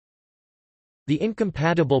The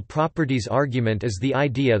incompatible properties argument is the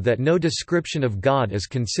idea that no description of God is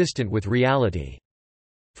consistent with reality.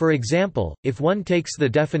 For example, if one takes the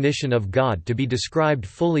definition of God to be described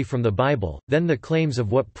fully from the Bible, then the claims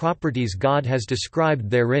of what properties God has described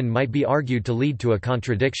therein might be argued to lead to a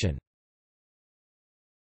contradiction.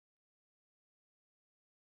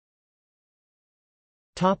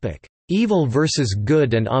 Evil versus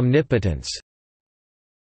good and omnipotence.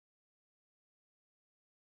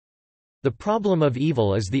 The problem of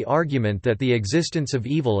evil is the argument that the existence of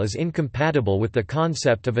evil is incompatible with the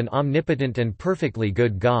concept of an omnipotent and perfectly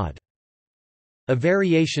good God. A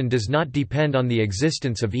variation does not depend on the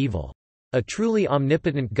existence of evil. A truly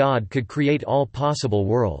omnipotent God could create all possible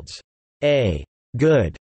worlds. A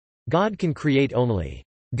good God can create only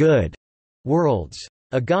good worlds.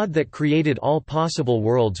 A God that created all possible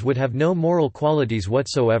worlds would have no moral qualities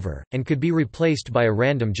whatsoever, and could be replaced by a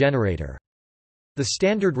random generator. The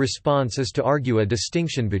standard response is to argue a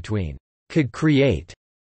distinction between could create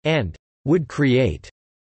and would create.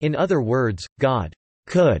 In other words, God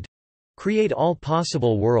could create all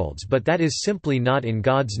possible worlds, but that is simply not in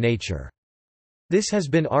God's nature. This has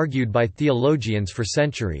been argued by theologians for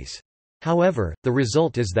centuries. However, the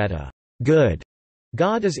result is that a good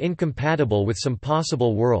God is incompatible with some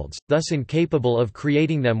possible worlds, thus incapable of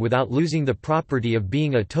creating them without losing the property of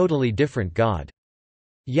being a totally different God.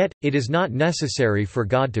 Yet, it is not necessary for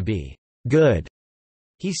God to be good.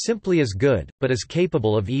 He simply is good, but is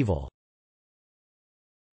capable of evil.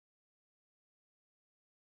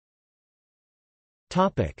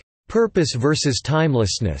 Purpose versus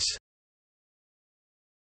timelessness.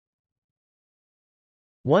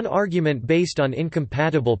 One argument based on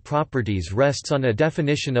incompatible properties rests on a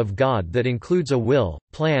definition of God that includes a will,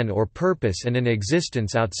 plan or purpose and an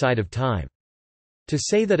existence outside of time. To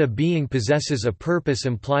say that a being possesses a purpose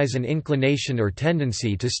implies an inclination or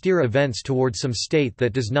tendency to steer events toward some state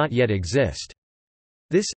that does not yet exist.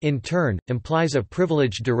 This, in turn, implies a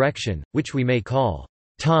privileged direction, which we may call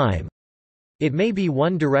time. It may be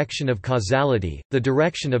one direction of causality, the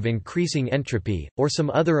direction of increasing entropy, or some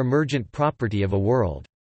other emergent property of a world.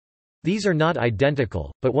 These are not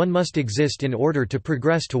identical, but one must exist in order to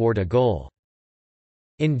progress toward a goal.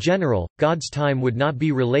 In general, God's time would not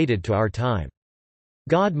be related to our time.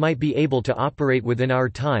 God might be able to operate within our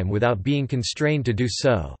time without being constrained to do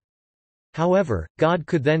so. However, God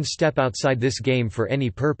could then step outside this game for any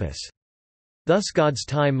purpose. Thus God's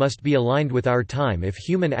time must be aligned with our time if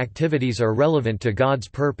human activities are relevant to God's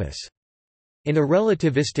purpose. In a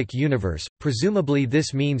relativistic universe, presumably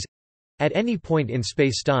this means, at any point in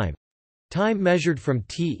spacetime, time measured from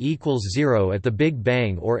t equals 0 at the Big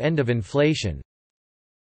Bang or end of inflation,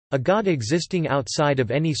 a God existing outside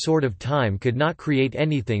of any sort of time could not create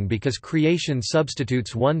anything because creation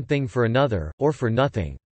substitutes one thing for another, or for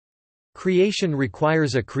nothing. Creation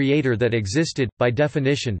requires a creator that existed, by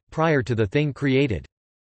definition, prior to the thing created.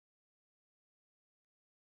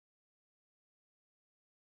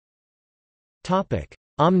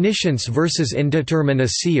 Omniscience versus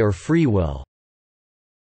indeterminacy or free will.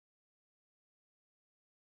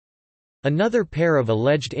 Another pair of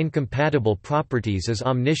alleged incompatible properties is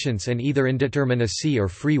omniscience and either indeterminacy or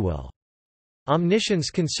free will.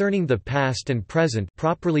 Omniscience concerning the past and present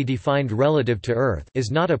properly defined relative to Earth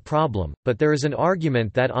is not a problem, but there is an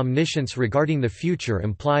argument that omniscience regarding the future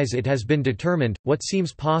implies it has been determined, what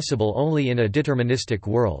seems possible only in a deterministic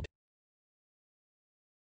world.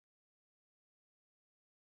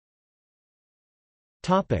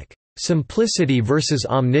 Simplicity versus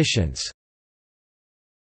omniscience.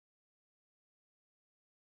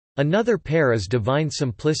 Another pair is divine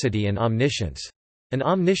simplicity and omniscience. An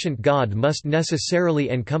omniscient God must necessarily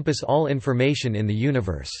encompass all information in the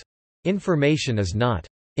universe. Information is not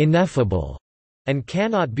ineffable and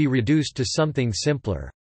cannot be reduced to something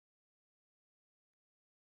simpler.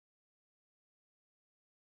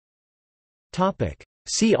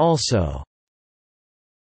 See also: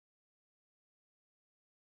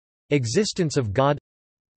 Existence of God,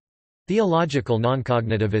 Theological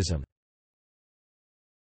noncognitivism.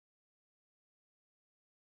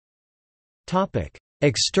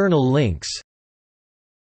 External links.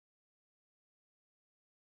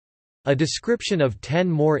 A description of 10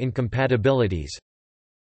 more incompatibilities.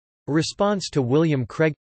 A response to William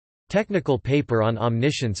Craig — technical paper on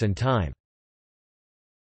omniscience and time.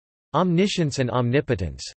 Omniscience and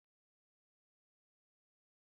omnipotence.